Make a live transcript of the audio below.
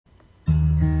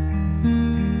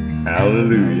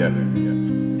Hallelujah.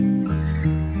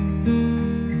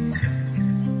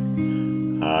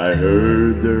 I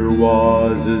heard there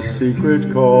was a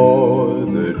secret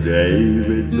chord that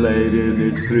David played and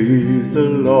it pleased the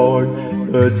Lord,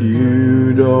 but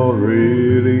you don't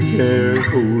really care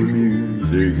for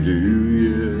music, do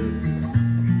you?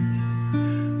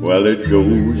 Well, it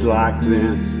goes like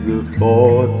this: the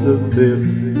fourth, the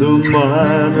fifth, the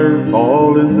minor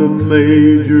fall and the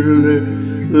major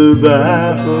lift, the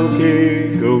baffled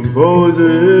king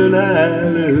composing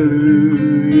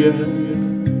hallelujah,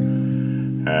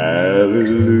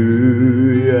 hallelujah,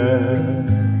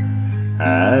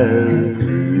 hallelujah,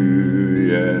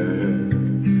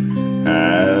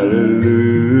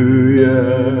 hallelujah,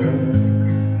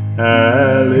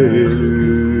 hallelujah.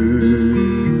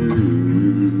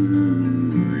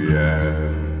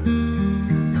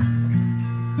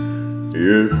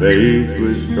 Your faith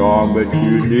was strong, but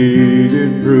you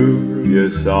needed proof. You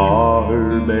saw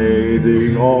her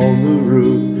bathing on the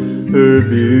roof, her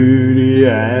beauty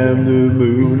and the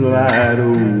moonlight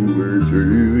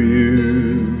overthrew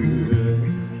you.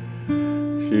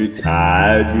 She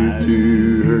tied you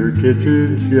to her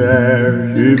kitchen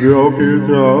chair, she broke your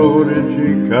throat and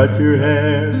she cut your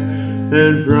hair,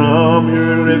 and from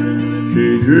your lips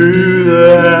she drew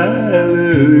the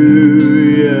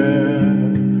hallelujah.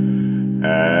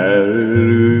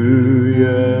 Hallelujah,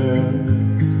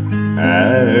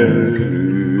 hallelujah,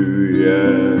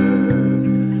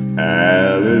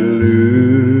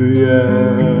 hallelujah,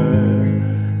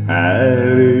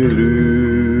 hallelujah.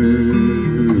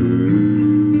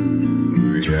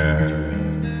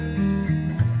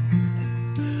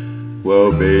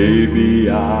 Well, baby,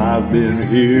 I've been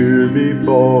here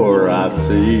before. I've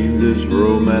seen this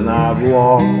room and I've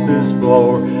walked this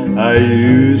floor. I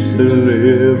used to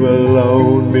live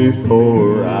alone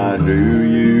before I knew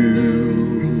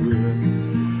you,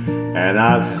 and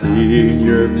I've seen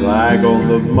your flag on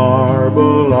the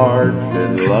marble arch,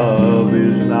 and love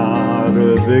is not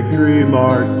a victory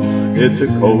march. It's a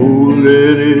cold and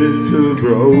it's a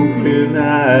broken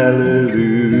hallelujah.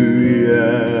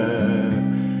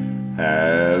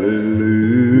 Hallelujah,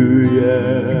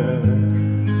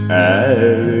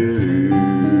 hallelujah,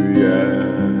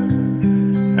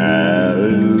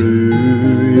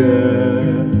 hallelujah,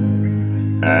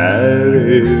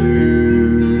 hallelujah.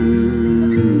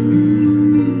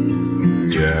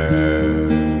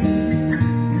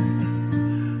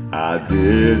 I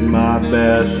did my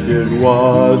best, it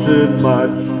wasn't much.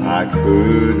 I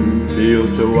couldn't feel,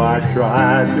 so I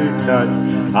tried to touch.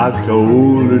 I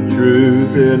told the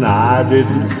truth and I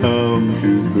didn't come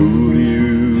to fool you.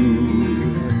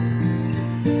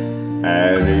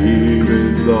 And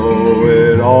even though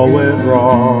it all went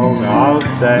wrong, I'll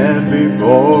stand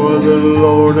before the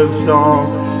Lord of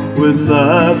song with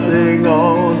nothing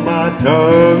on my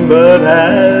tongue but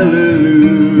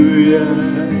hallelujah,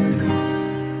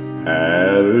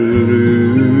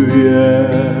 hallelujah,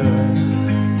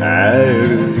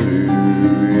 hallelujah,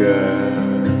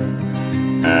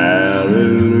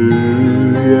 hallelujah,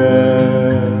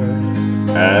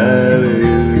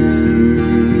 hallelujah,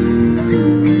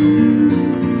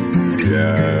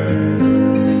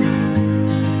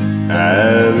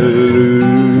 hallelujah,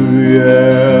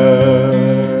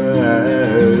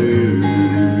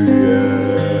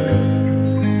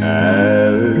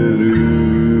 hallelujah,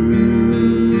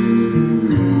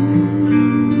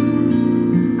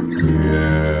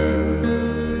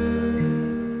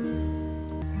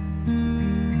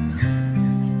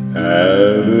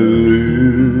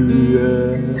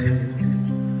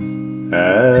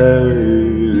 hallelujah.